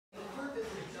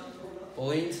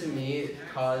Bullying to me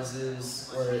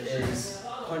causes or is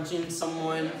punching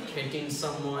someone, kicking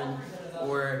someone,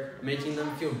 or making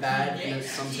them feel bad in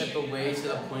some type of way to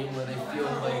the point where they feel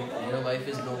like their life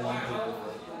is no longer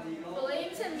worth it.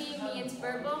 Bullying to me means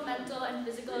verbal, mental, and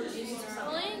physical abuse to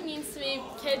someone. Bullying means to me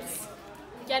kids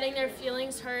getting their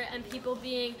feelings hurt and people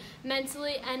being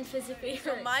mentally and physically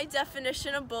hurt. So my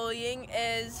definition of bullying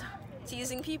is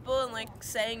teasing people and like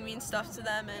saying mean stuff to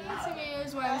them. And to me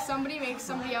is when somebody makes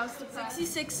somebody else depressed.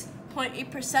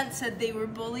 66.8% said they were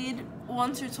bullied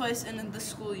once or twice in the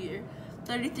school year.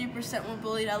 33% were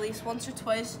bullied at least once or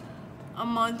twice a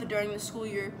month during the school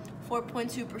year.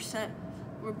 4.2%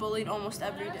 were bullied almost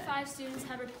every day. 1 out of 5 students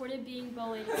have reported being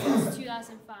bullied since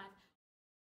 2005.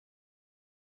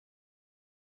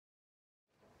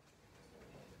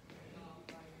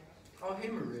 Oh, hey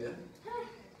Maria.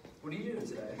 What are you doing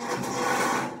today?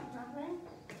 Nothing.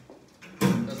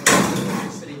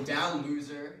 You're sitting down,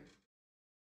 loser.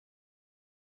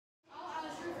 I'll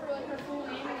ask her for like her full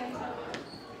name and then tell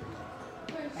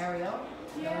her. Ariel?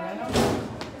 Yeah.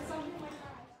 It's something like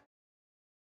that.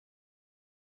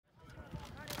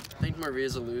 I think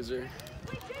Maria's a loser.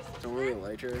 Don't really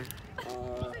like her.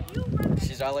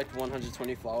 She's got like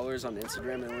 120 followers on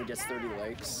Instagram and only gets 30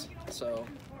 likes, so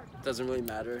it doesn't really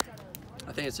matter.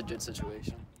 I think it's a good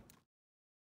situation.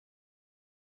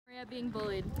 Maria being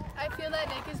bullied. I feel that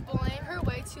Nick is bullying her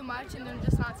way too much and they're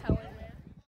just not telling her.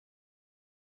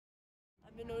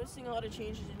 I've been noticing a lot of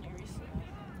changes in you recently.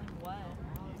 Like what?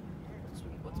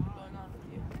 What's been going on with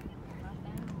you?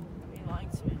 Nothing. Are you lying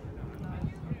to me?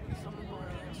 Someone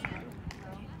bullying you?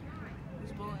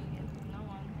 Who's bullying you? No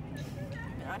one.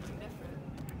 You've been acting different.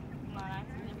 I'm not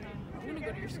acting different. I'm gonna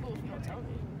go to your school if you don't tell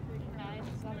me. Okay,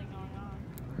 there's nothing going on.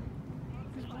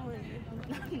 Who's bullying you?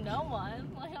 No one.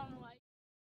 Like I'm like.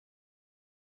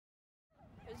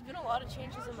 There's been a lot of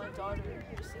changes in my daughter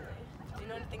recently. Do you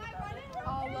know anything about it?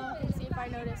 I'll look and see if I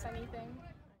notice anything.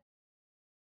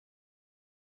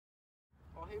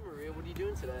 Oh, hey Maria, what are you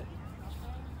doing today?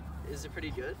 Is it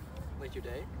pretty good? Like your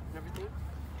day and everything?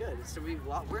 Good. It's gonna be a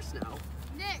lot worse now.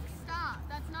 Nick, stop.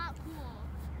 That's not cool.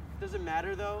 Does it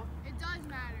matter though? It does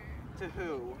matter. To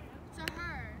who? To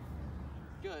her.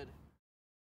 Good.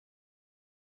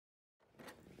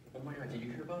 Oh my god, did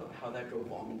you hear about how that girl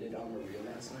vomited on Maria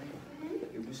last night?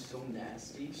 Mm-hmm. It was so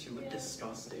nasty. She looked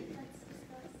disgusting.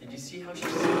 Did you see how she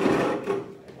Is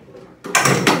anything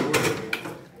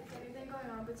going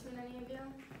on between any of you?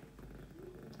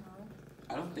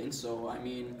 I don't think so. I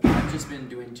mean, I've just been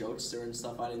doing jokes to her and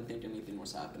stuff. I didn't think anything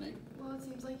was happening. Well, it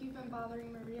seems like you've been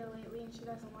bothering Maria lately and she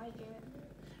doesn't like it.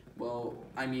 Well,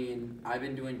 I mean, I've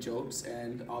been doing jokes,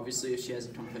 and obviously if she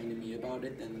hasn't complained to me about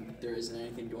it, then there isn't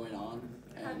anything going on.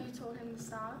 Have you told him to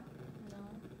stop? No.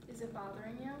 Is it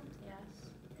bothering you? Yes.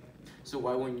 So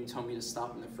why wouldn't you tell me to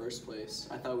stop in the first place?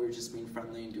 I thought we were just being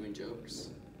friendly and doing jokes.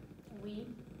 We?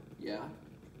 Yeah?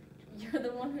 You're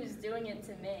the one who's doing it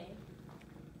to me.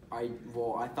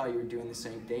 Well, I thought you were doing the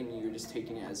same thing and you were just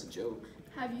taking it as a joke.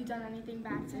 Have you done anything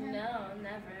back to him? No,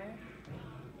 never.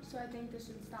 So I think this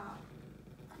should stop.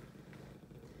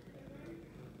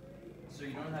 So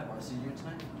you don't have varsity unit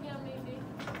tonight? Yeah, maybe.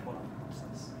 Hold on, what's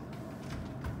this?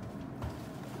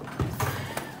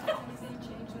 Anything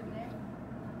changed with Nick?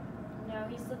 No,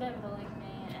 he's still been bullying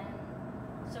me, and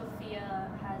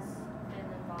Sophia has been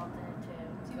involved in it too.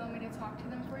 Do you want me to talk to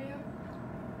them for you?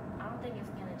 I don't think it's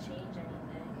gonna change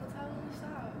anything. Well, tell them to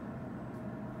stop.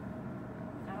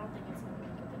 I don't think it's gonna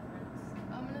make a difference.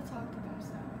 I'm gonna talk to them,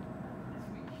 so.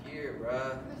 Here,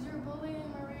 bruh. Because you're bullying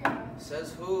Maria.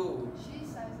 Says who? She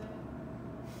says it.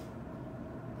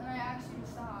 And I asked you to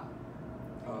stop.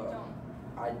 And you don't.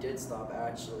 I did stop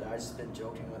actually. I just been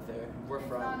joking with her. We're It's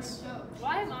friends. not a joke.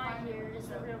 Why She am I doesn't find it here a is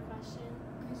the joke. real question.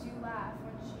 Because you laugh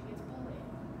when she gets bullied.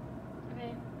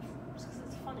 Okay, just because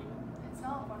it's funny. It's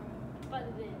not funny. But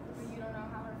it is. But you don't know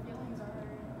how her feelings are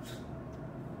hurt.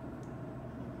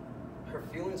 Her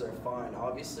feelings are fine.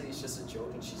 Obviously, it's just a joke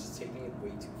and she's just taking it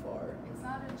way too far. It's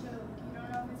not a joke. You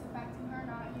don't know if it's affecting her or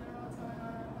not. You don't know what's going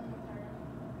on at home with her.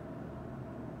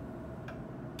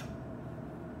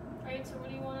 Alright, so what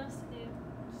do you want us to do?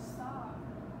 Just stop.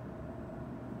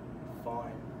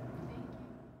 Fine. Thank you.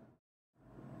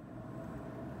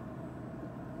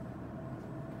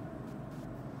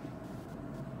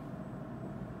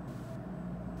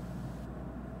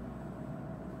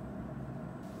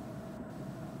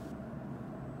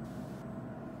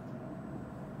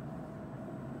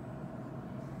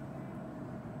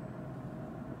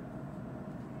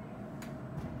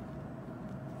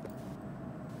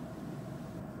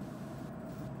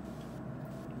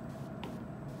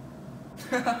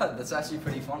 That's actually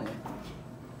pretty funny.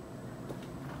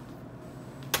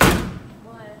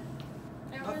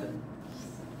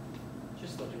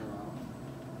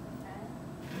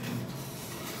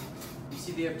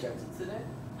 see the objective today?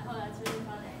 Oh, that's really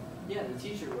funny. Yeah, the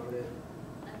teacher wrote it.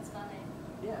 That's funny.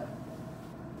 Yeah.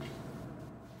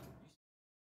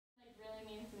 Like really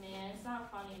mean to me, and it's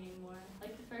not funny anymore.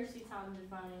 Like the first few times are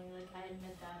funny, like I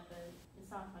admit that, but it's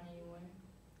not funny anymore.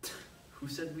 Who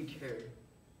said we care?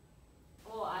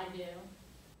 Well, I do.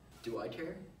 Do I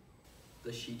care?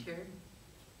 Does she care?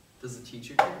 Does the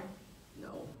teacher care?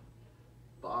 No.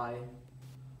 Bye.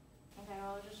 Okay,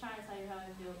 well, I was just trying to tell you how I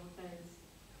feel because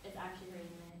it's actually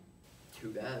hurting me. Too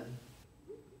bad.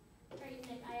 Right,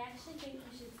 Nick, I actually think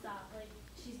you should stop. Like,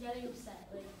 she's getting upset.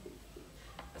 Like,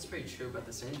 That's pretty true, but at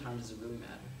the same time, does it really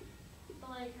matter? but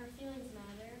like her feelings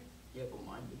matter. Yeah, but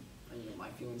mine, my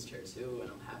feelings care too,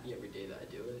 and I'm happy every day that I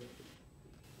do it.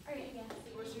 Alright, I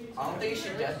guess. I don't think you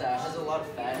should get that. It has a lot of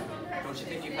fat in it. Don't you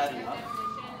think you've had enough?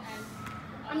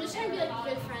 I'm just trying to be like a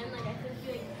good friend. Like, I think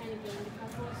you like kind of gained a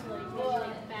couple, so like maybe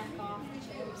like back off the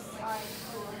chips. Alright,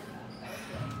 cool.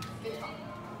 Good talk.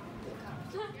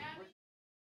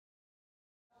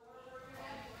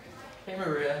 Hey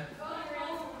Maria.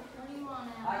 What do you want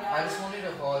now? I just wanted to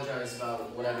apologize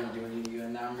about what I've been doing to you,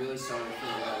 and I'm really sorry for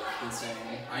what I've been saying.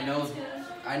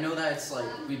 I know that it's like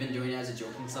we've been doing it as a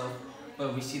joking self,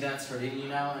 but we see that it's hurting you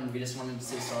now, and we just wanted to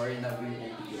say sorry and that we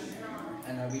won't be doing it anymore,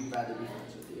 and that we'd rather be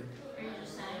friends with you. Are you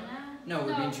just saying that? No,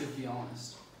 we're being truthfully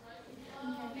honest.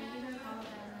 Okay, thank you for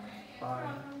apologizing. Bye.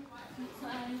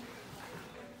 Bye.